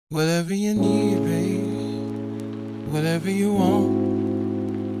Whatever you need, babe, whatever you want,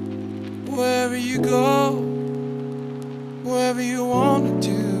 wherever you go, wherever you want to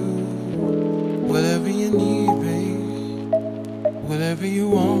do. Whatever you need, babe, whatever you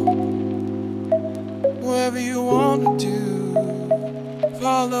want, wherever you want to do.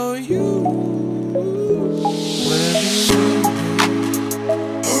 Follow you. Whatever you need,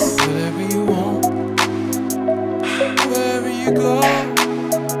 babe, whatever you want, wherever you go,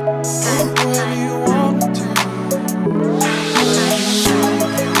 wherever you want to.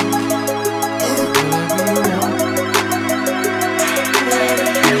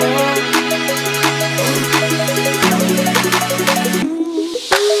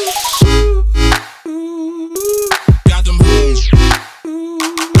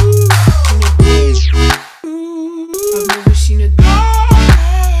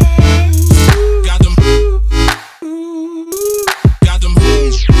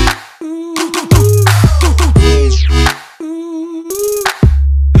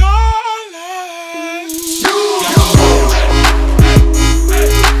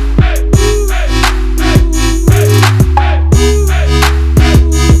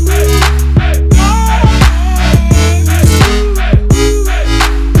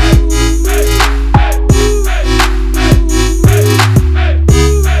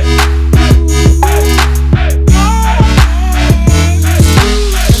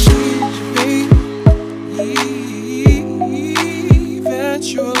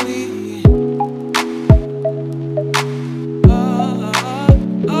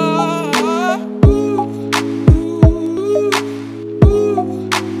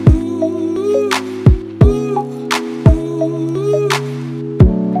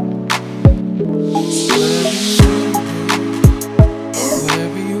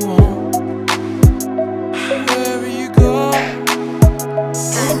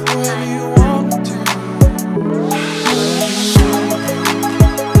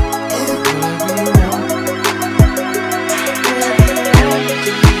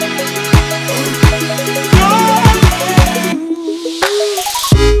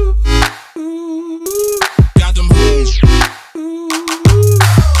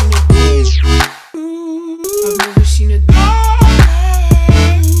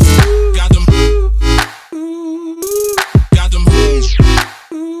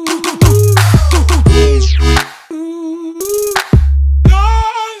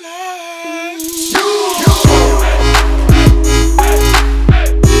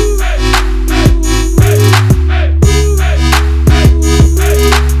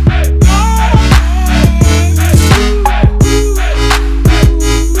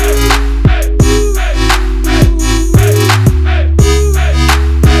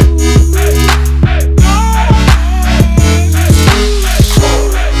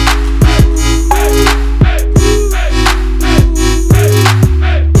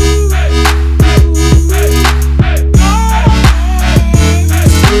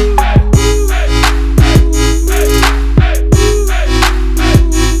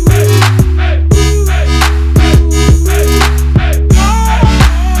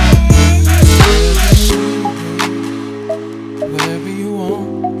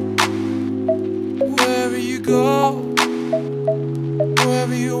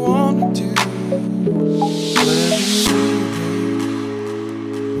 Wherever you want to, whatever you need,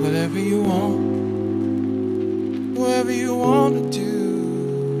 whatever you want, wherever you want to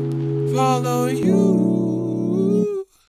do, follow you.